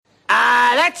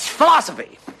that's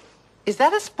philosophy. Is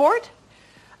that a sport?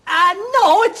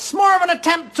 No, it's more of an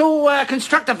attempt to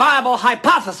construct a viable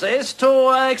hypothesis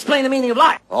to explain the meaning of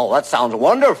life. Oh, that sounds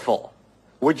wonderful.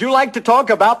 Would you like to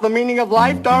talk about the meaning of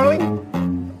life,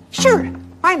 darling? Sure,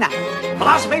 why not?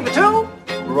 Philosophy for two?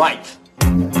 Right.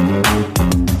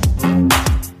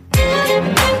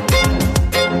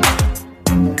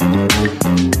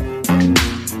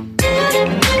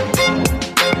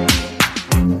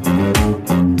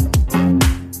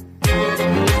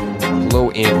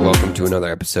 And welcome to another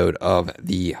episode of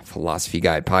the Philosophy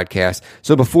Guide podcast.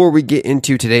 So before we get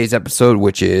into today's episode,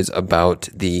 which is about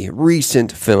the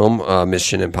recent film,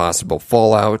 Mission Impossible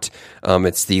Fallout,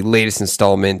 it's the latest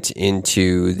installment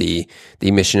into the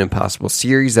Mission Impossible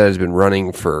series that has been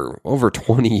running for over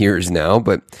 20 years now,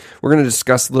 but we're going to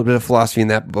discuss a little bit of philosophy in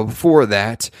that. But before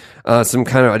that, I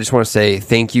just want to say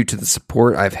thank you to the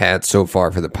support I've had so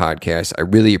far for the podcast. I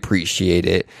really appreciate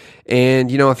it.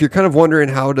 And, if you're kind of wondering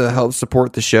how to help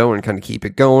support the show and kind of keep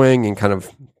it going and kind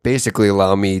of basically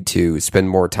allow me to spend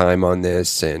more time on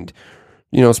this and,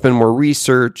 spend more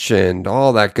research and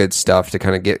all that good stuff to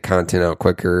kind of get content out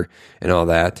quicker and all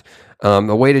that.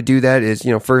 A way to do that is,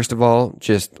 first of all,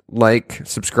 just like,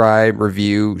 subscribe,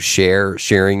 review, share.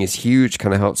 Sharing is huge,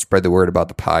 kind of helps spread the word about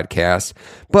the podcast.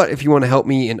 But if you want to help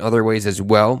me in other ways as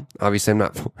well, obviously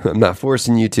I'm not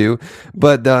forcing you to,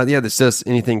 but this does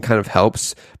anything kind of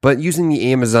helps. But using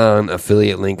the Amazon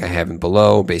affiliate link I have in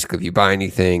below, basically if you buy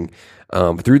anything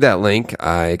through that link,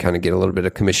 I kind of get a little bit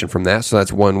of commission from that. So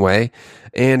that's one way.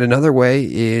 And another way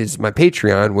is my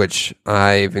Patreon, which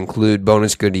I've included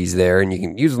bonus goodies there, and you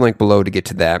can use the link below to get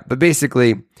to that. But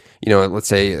basically, let's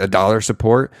say $1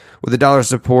 support. With $1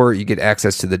 support, you get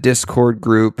access to the Discord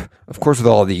group. Of course, with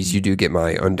all of these, you do get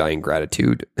my undying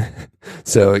gratitude.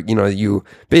 So, you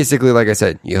basically, like I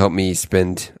said, you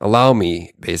allow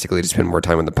me basically to spend more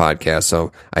time on the podcast.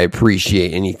 So I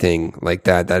appreciate anything like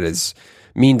that. That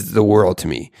means the world to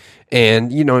me.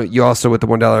 And, you also, with the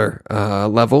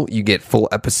 $1 level, you get full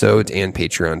episodes and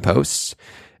Patreon posts.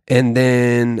 And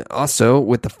then also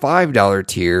with the $5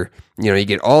 tier, you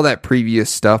get all that previous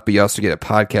stuff, but you also get a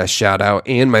podcast shout out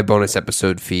and my bonus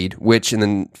episode feed, which in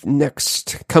the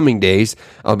next coming days,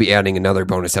 I'll be adding another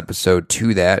bonus episode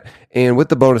to that. And with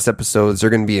the bonus episodes, they're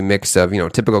going to be a mix of,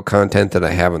 typical content that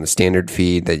I have on the standard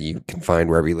feed that you can find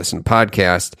wherever you listen to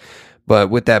podcasts. But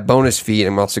with that bonus feed,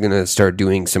 I'm also going to start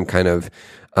doing some kind of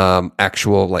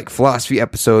actual philosophy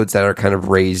episodes that are kind of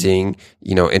raising,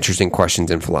 interesting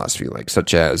questions in philosophy,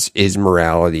 such as, is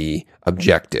morality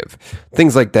objective?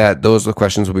 Things like that. Those are the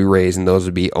questions will be raised, and those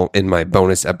will be in my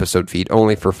bonus episode feed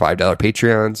only for $5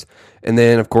 Patreons. And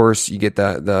then, of course, you get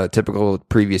the typical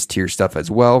previous tier stuff as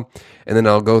well. And then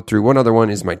I'll go through one other one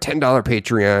is my $10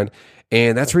 Patreon.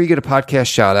 And that's where you get a podcast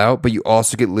shout out, but you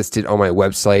also get listed on my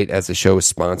website as a show's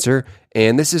sponsor.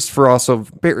 And this is for also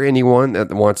anyone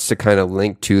that wants to kind of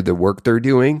link to the work they're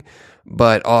doing.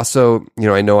 But also,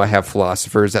 I know I have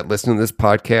philosophers that listen to this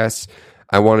podcast.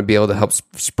 I want to be able to help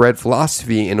spread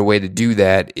philosophy, and a way to do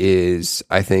that is,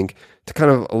 I think, to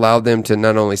kind of allow them to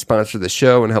not only sponsor the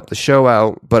show and help the show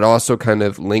out, but also kind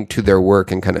of link to their work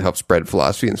and kind of help spread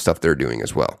philosophy and stuff they're doing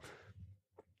as well.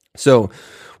 So,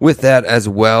 with that as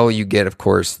well, you get, of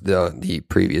course, the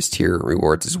previous tier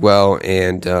rewards as well,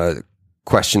 and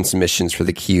question submissions for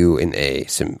the Q&A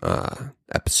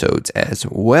episodes as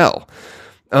well.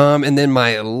 And then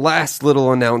my last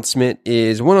little announcement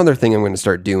is one other thing I'm going to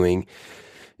start doing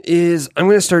is I'm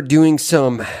going to start doing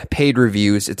some paid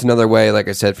reviews. It's another way, like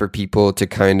I said, for people to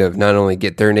kind of not only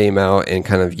get their name out and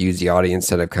kind of use the audience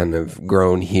that I've kind of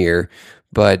grown here,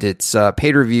 but it's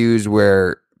paid reviews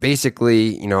where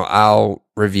basically, I'll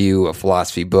review a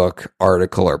philosophy book,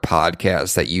 article, or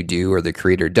podcast that you do or the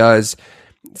creator does.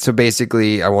 So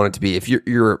basically, I want it to be, if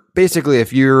you're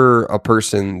a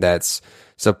person that's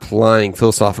supplying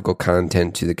philosophical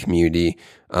content to the community,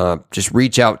 just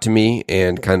reach out to me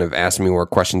and kind of ask me more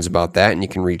questions about that. And you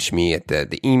can reach me at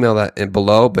the email that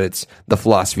below, but it's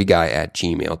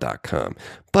thephilosophyguy@gmail.com.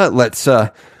 But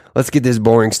let's get this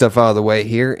boring stuff out of the way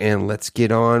here, and let's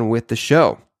get on with the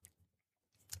show.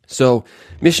 So,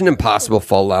 Mission Impossible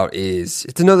Fallout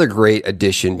it's another great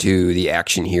addition to the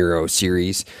action hero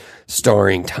series,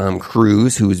 starring Tom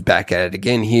Cruise, who's back at it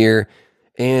again here.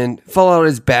 And Fallout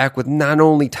is back with not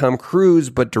only Tom Cruise,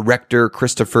 but director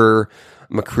Christopher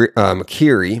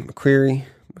McQuarrie.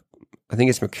 I think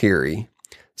it's McQuarrie.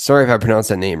 Sorry if I pronounced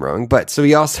that name wrong. But so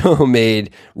he also made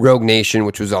Rogue Nation,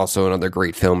 which was also another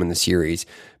great film in the series.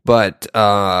 But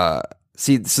so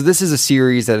this is a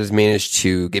series that has managed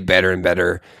to get better and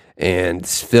better. And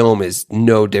this film is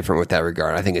no different with that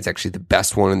regard. I think it's actually the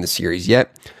best one in the series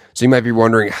yet. So you might be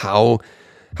wondering how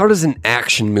how does an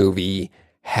action movie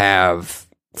have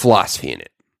philosophy in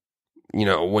it? You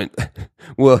know, when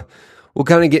we'll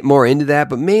kind of get more into that,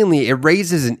 but mainly it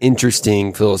raises an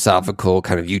interesting philosophical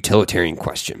kind of utilitarian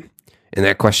question. And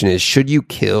that question is, should you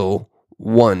kill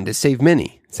one to save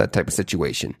many? It's that type of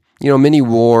situation. You know, many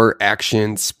war,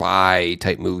 action, spy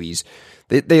type movies,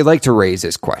 they like to raise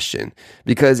this question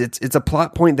because it's a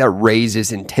plot point that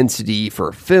raises intensity for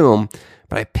a film.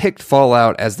 But I picked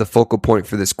Fallout as the focal point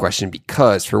for this question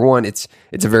because, for one, it's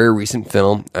a very recent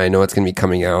film. I know it's going to be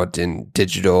coming out in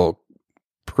digital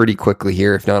pretty quickly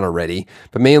here, if not already.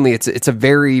 But mainly, it's a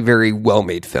very, very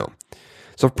well-made film.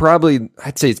 So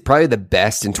I'd say it's probably the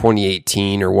best in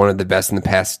 2018 or one of the best in the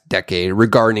past decade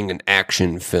regarding an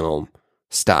action film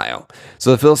style.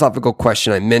 So the philosophical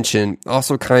question I mentioned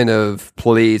also kind of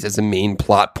plays as a main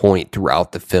plot point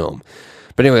throughout the film.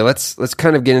 But anyway, let's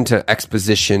kind of get into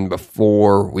exposition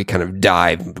before we kind of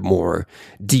dive more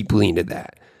deeply into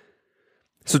that.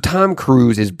 So Tom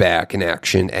Cruise is back in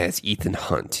action as Ethan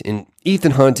Hunt. And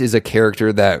Ethan Hunt is a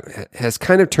character that has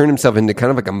kind of turned himself into kind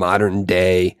of like a modern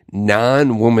day,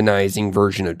 non-womanizing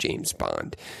version of James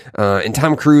Bond. And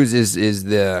Tom Cruise is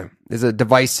a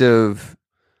divisive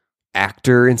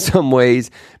actor in some ways,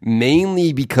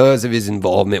 mainly because of his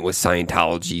involvement with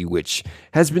Scientology, which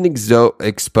has been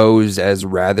exposed as a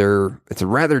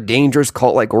rather dangerous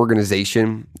cult-like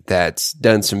organization that's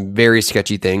done some very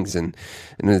sketchy things, and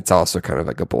it's also kind of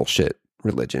like a bullshit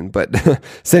religion. But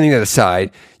setting that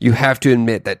aside, you have to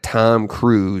admit that Tom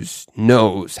Cruise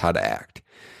knows how to act.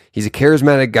 He's a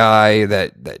charismatic guy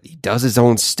that he does his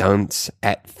own stunts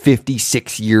at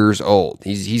 56 years old.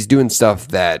 He's doing stuff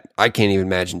that I can't even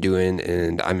imagine doing,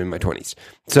 and I'm in my 20s.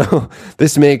 So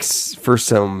this makes for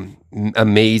some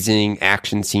amazing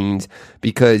action scenes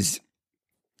because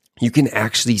you can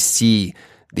actually see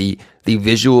the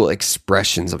visual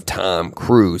expressions of Tom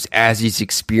Cruise as he's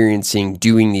experiencing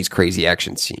doing these crazy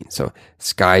action scenes. So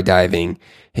skydiving,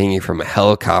 hanging from a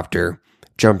helicopter,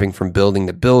 jumping from building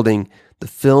to building. The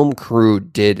film crew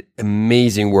did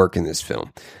amazing work in this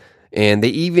film. And they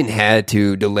even had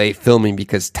to delay filming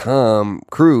because Tom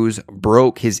Cruise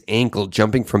broke his ankle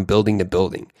jumping from building to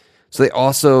building. So they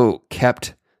also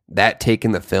kept that take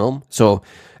in the film. So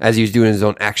as he was doing his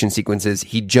own action sequences,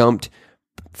 he jumped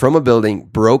from a building,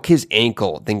 broke his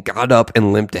ankle, then got up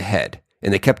and limped ahead.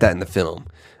 And they kept that in the film.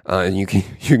 And you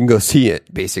can go see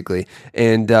it, basically.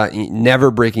 And never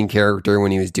breaking character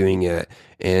when he was doing it.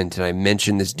 And I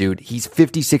mentioned this dude, he's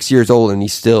 56 years old and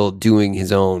he's still doing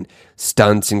his own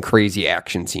stunts and crazy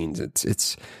action scenes.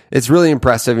 It's really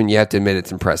impressive, and you have to admit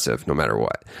it's impressive no matter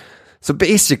what. So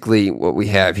basically what we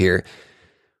have here,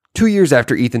 2 years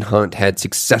after Ethan Hunt had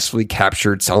successfully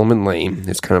captured Solomon Lane,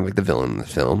 who's kind of like the villain in the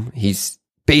film, he's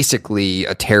basically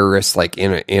a terrorist, like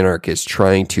anarchist,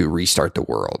 trying to restart the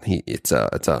world. It's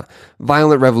a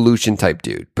violent revolution type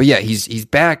dude. But yeah, he's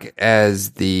back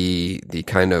as the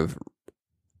kind of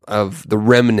the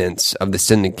remnants of the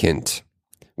Syndicate,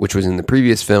 which was in the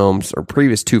previous films, or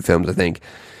previous two films, I think,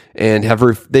 and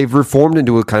they've reformed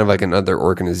into a kind of like another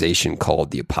organization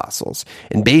called the Apostles.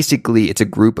 And basically, it's a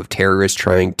group of terrorists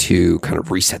trying to kind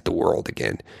of reset the world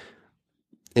again.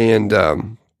 And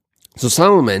so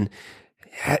Solomon,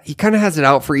 he kind of has it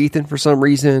out for Ethan for some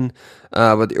reason,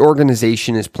 but the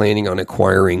organization is planning on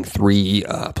acquiring 3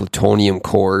 plutonium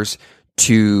cores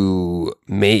to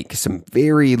make some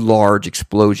very large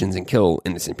explosions and kill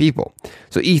innocent people.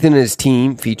 So Ethan and his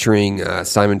team, featuring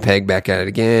Simon Pegg back at it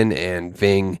again, and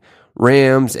Ving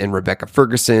Rhames and Rebecca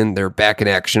Ferguson, they're back in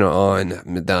action on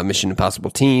the Mission Impossible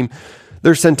team.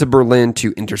 They're sent to Berlin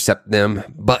to intercept them,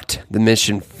 but the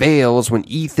mission fails when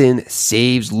Ethan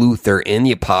saves Luther and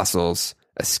the Apostles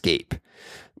escape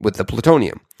with the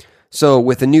plutonium. So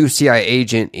with a new CIA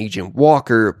agent, Agent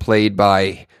Walker, played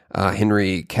by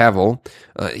Henry Cavill,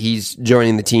 he's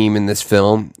joining the team in this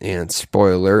film, and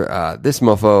spoiler, this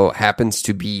mofo happens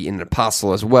to be an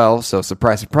apostle as well, so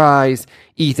surprise, surprise,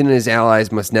 Ethan and his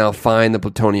allies must now find the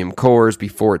plutonium cores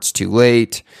before it's too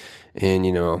late. And,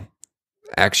 you know,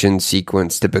 action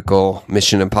sequence, typical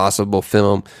Mission Impossible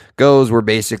film goes, where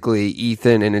basically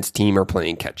Ethan and his team are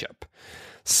playing catch up.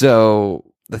 So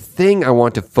the thing I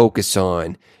want to focus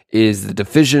on is the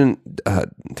decision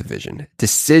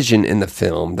in the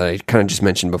film that I kind of just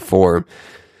mentioned before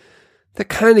that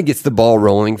kind of gets the ball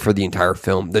rolling for the entire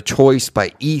film. The choice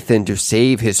by Ethan to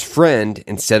save his friend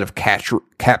instead of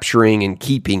capturing and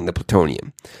keeping the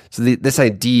plutonium. So this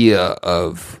idea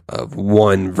of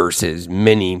one versus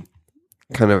many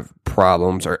kind of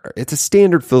problems, it's a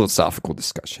standard philosophical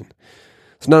discussion.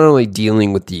 So not only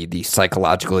dealing with the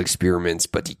psychological experiments,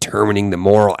 but determining the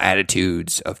moral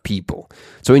attitudes of people.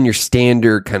 So in your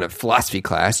standard kind of philosophy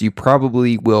class, you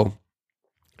probably will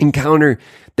encounter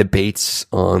debates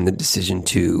on the decision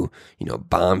to,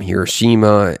 bomb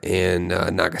Hiroshima and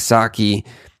Nagasaki.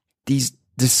 These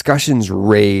discussions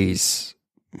raise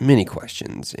many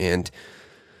questions. And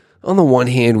on the one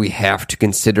hand, we have to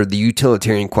consider the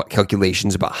utilitarian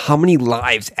calculations about how many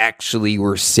lives actually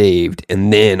were saved.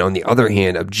 And then on the other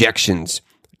hand, objections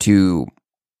to,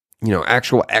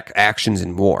 actual actions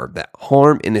in war that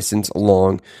harm innocents,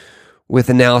 along with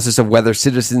analysis of whether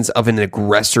citizens of an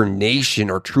aggressor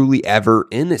nation are truly ever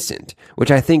innocent,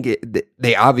 which I think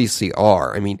they obviously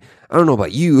are. I mean, I don't know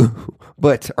about you,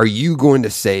 but are you going to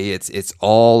say it's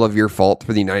all of your fault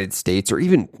for the United States, or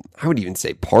even, I would even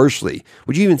say partially,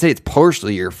 would you even say it's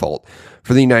partially your fault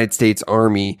for the United States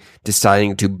Army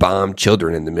deciding to bomb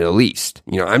children in the Middle East?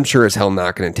 I'm sure as hell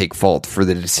not going to take fault for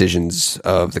the decisions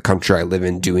of the country I live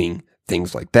in doing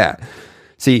things like that.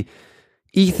 See,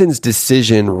 Ethan's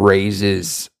decision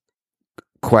raises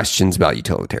questions about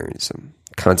utilitarianism,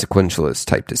 consequentialist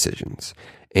type decisions,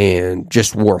 and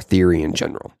just war theory in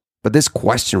general. But this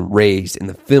question raised in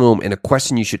the film, and a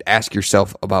question you should ask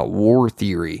yourself about war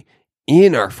theory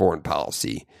in our foreign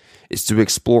policy, is to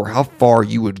explore how far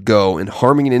you would go in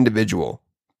harming an individual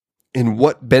and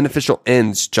what beneficial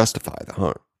ends justify the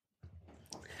harm.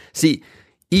 See,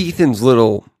 Ethan's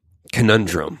little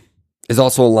conundrum is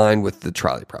also aligned with the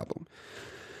trolley problem.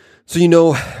 So,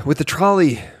 with the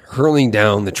trolley hurling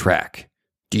down the track,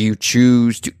 do you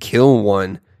choose to kill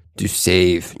one to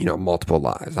save, multiple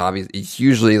lives? Obviously, it's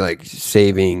usually like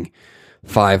saving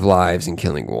 5 lives and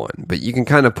killing one, but you can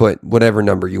kind of put whatever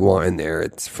number you want in there.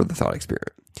 It's for the thought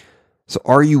experiment. So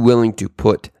are you willing to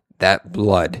put that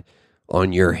blood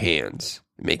on your hands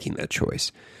making that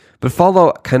choice? But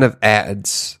Fallout kind of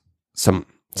adds some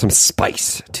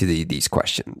spice to these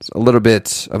questions, a little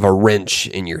bit of a wrench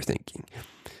in your thinking.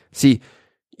 See,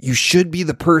 you should be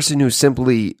the person who should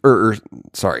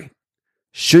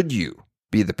you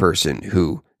be the person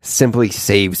who simply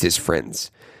saves his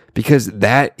friends? Because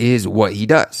that is what he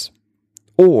does.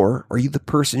 Or are you the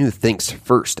person who thinks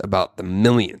first about the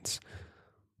millions,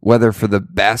 whether for the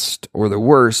best or the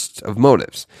worst of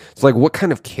motives? It's like, what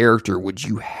kind of character would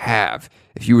you have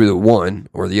if you were the one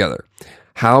or the other?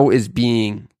 How is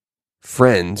being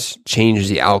friends change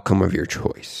the outcome of your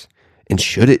choice? And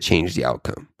should it change the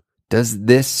outcome? Does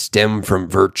this stem from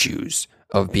virtues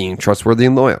of being trustworthy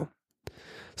and loyal?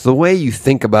 So the way you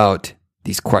think about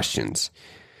these questions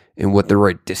and what the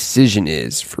right decision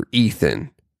is for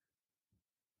Ethan,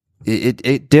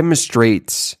 it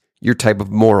demonstrates your type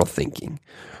of moral thinking.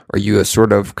 Are you a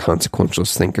sort of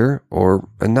consequentialist thinker or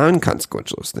a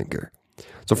non-consequentialist thinker?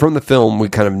 So from the film, we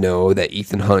kind of know that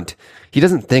Ethan Hunt, he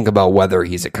doesn't think about whether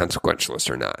he's a consequentialist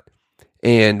or not,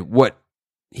 and what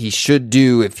he should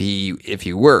do if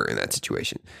he were in that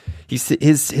situation.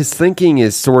 His thinking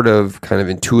is sort of kind of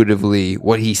intuitively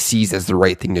what he sees as the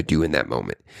right thing to do in that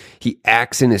moment. He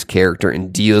acts in his character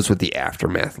and deals with the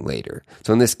aftermath later.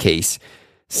 So in this case,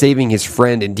 saving his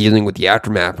friend and dealing with the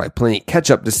aftermath by playing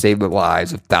catch up to save the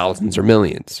lives of thousands or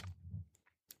millions.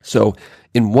 So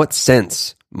in what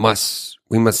sense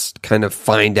we must kind of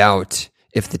find out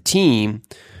if the team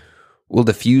will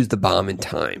defuse the bomb in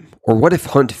time? Or what if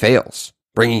Hunt fails,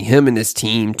 bringing him and his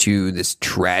team to this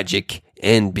tragic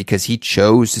end because he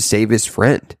chose to save his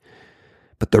friend?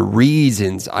 But the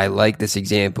reasons I like this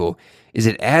example is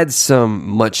it adds some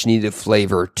much needed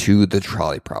flavor to the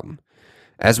trolley problem.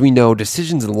 As we know,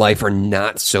 decisions in life are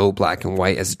not so black and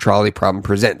white as the trolley problem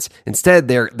presents. Instead,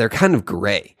 they're kind of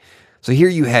gray. So here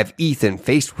you have Ethan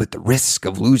faced with the risk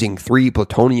of losing 3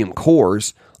 plutonium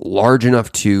cores large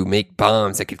enough to make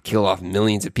bombs that could kill off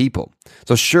millions of people.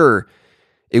 So sure,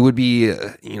 it would be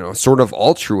sort of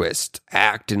altruist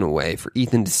act in a way for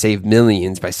Ethan to save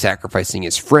millions by sacrificing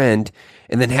his friend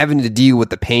and then having to deal with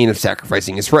the pain of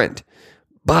sacrificing his friend.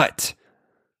 But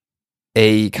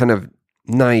a kind of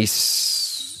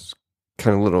nice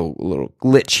kind of little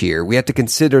glitch here. We have to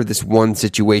consider this one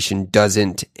situation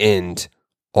doesn't end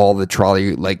all the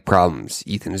trolley-like problems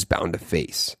Ethan is bound to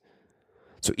face.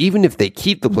 So even if they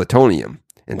keep the plutonium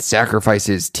and sacrifice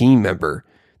his team member,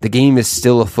 the game is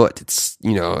still afoot. It's,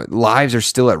 lives are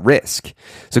still at risk.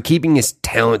 So keeping his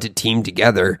talented team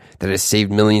together that has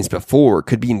saved millions before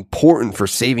could be important for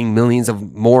saving millions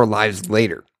of more lives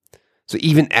later. So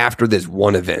even after this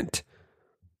one event,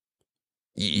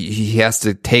 he has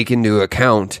to take into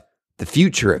account the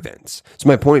future events. So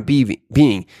my point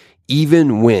being,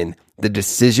 even when the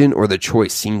decision or the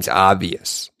choice seems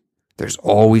obvious, there's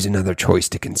always another choice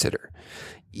to consider.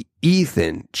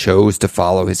 Ethan chose to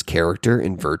follow his character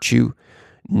and virtue,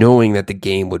 knowing that the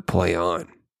game would play on.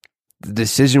 The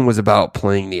decision was about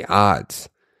playing the odds.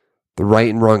 The right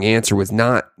and wrong answer was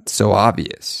not so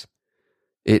obvious.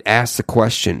 It asked the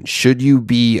question, should you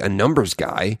be a numbers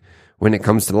guy when it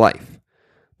comes to life?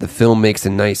 The film makes a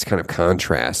nice kind of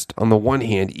contrast. On the one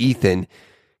hand, Ethan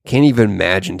can't even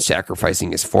imagine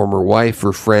sacrificing his former wife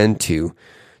or friend to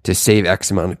save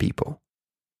X amount of people.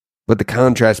 But the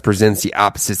contrast presents the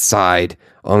opposite side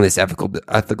on this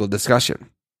ethical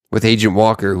discussion, with Agent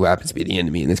Walker, who happens to be the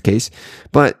enemy in this case,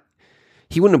 but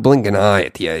he wouldn't blink an eye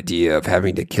at the idea of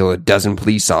having to kill a dozen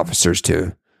police officers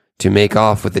to make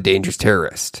off with a dangerous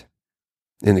terrorist,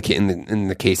 in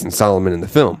the case in Solomon in the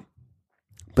film.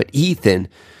 But Ethan,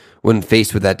 when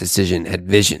faced with that decision, had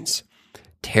visions,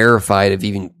 terrified of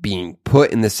even being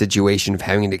put in the situation of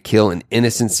having to kill an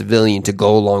innocent civilian to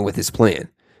go along with his plan.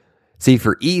 See,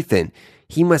 for Ethan,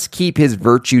 he must keep his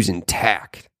virtues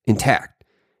intact,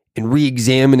 and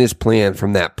re-examine his plan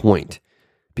from that point,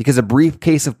 because a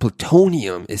briefcase of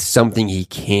plutonium is something he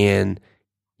can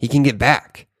get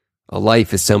back. A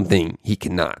life is something he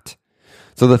cannot.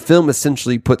 So the film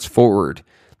essentially puts forward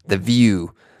the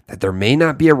view that there may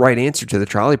not be a right answer to the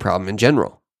trolley problem in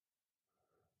general.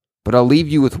 But I'll leave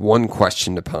you with one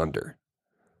question to ponder.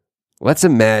 Let's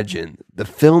imagine the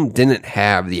film didn't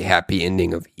have the happy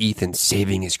ending of Ethan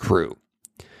saving his crew.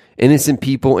 Innocent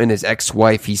people and his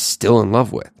ex-wife he's still in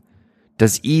love with.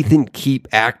 Does Ethan keep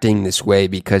acting this way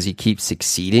because he keeps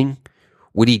succeeding?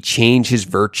 Would he change his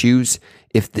virtues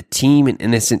if the team and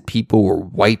innocent people were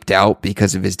wiped out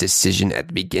because of his decision at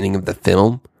the beginning of the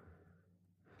film?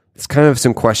 It's kind of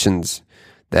some questions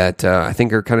that I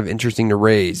think are kind of interesting to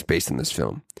raise based on this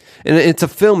film. And it's a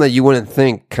film that you wouldn't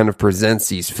think kind of presents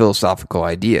these philosophical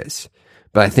ideas.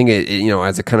 But I think it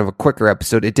as a kind of a quicker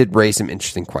episode, it did raise some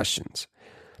interesting questions.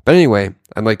 But anyway,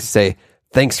 I'd like to say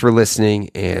thanks for listening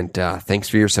and thanks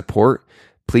for your support.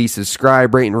 Please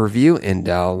subscribe, rate, and review, and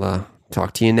I'll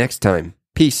talk to you next time.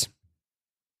 Peace.